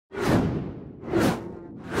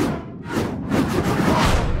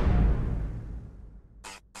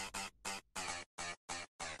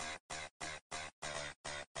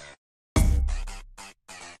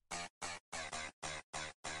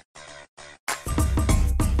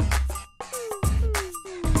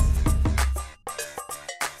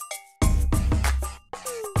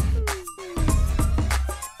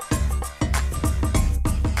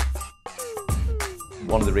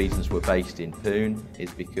One of the reasons we're based in Pune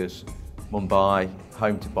is because Mumbai,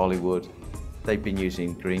 home to Bollywood, they've been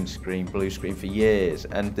using green screen, blue screen for years,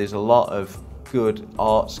 and there's a lot of good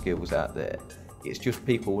art skills out there. It's just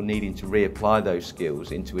people needing to reapply those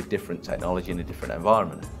skills into a different technology in a different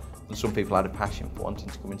environment. And some people had a passion for wanting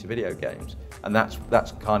to come into video games, and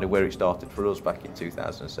that's kind of where it started for us back in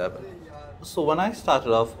 2007. So when I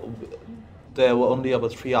started off, there were only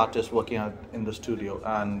about 3 artists working out in the studio,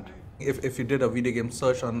 and if you did a video game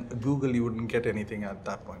search on Google, you wouldn't get anything at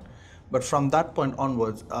that point. But from that point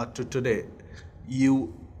onwards to today,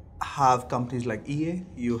 you have companies like EA,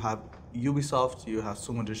 you have Ubisoft, you have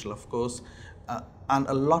Sumo Digital, of course, and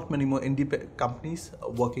a lot many more indie companies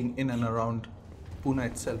working in and around Pune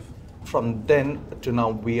itself. From then to now,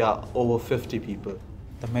 we are over 50 people.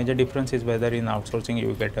 The major difference is whether in outsourcing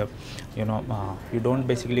you get a, you don't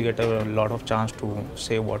basically get a lot of chance to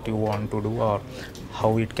say what you want to do or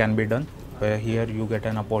how it can be done. Where here you get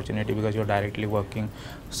an opportunity because you're directly working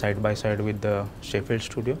side by side with the Sheffield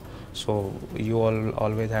studio. So you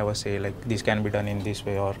always have a say, like this can be done in this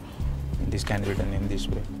way or this can be done in this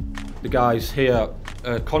way. The guys here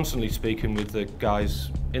are constantly speaking with the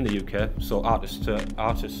guys in the UK, so artist to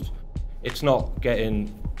artist. It's not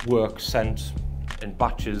getting work sent in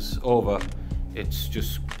batches over, it's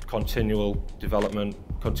just continual development,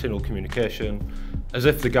 continual communication, as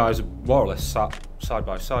if the guys are more or less sat side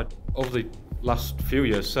by side. Over the last few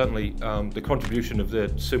years, certainly the contribution of the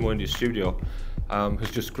Sumo India studio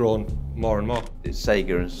has just grown more and more.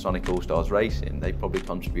 Sega and Sonic All-Stars Racing, they probably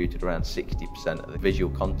contributed around 60% of the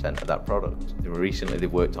visual content of that product. Recently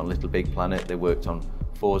they've worked on Little Big Planet, they worked on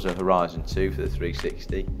Forza Horizon 2 for the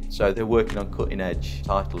 360, so they're working on cutting-edge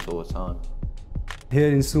titles all the time. Here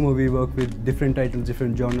in Sumo we work with different titles,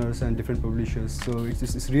 different genres and different publishers, so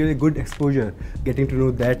it's really good exposure, getting to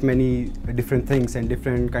know that many different things and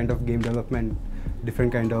different kind of game development,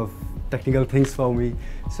 different kind of technical things for me,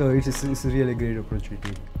 so it's a really great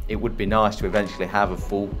opportunity. It would be nice to eventually have a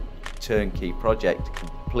full turnkey project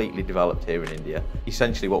completely developed here in India.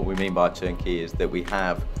 Essentially what we mean by turnkey is that we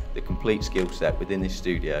have the complete skill set within this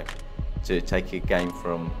studio to take a game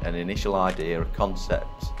from an initial idea, a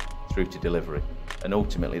concept, through to delivery. And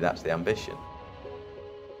ultimately that's the ambition.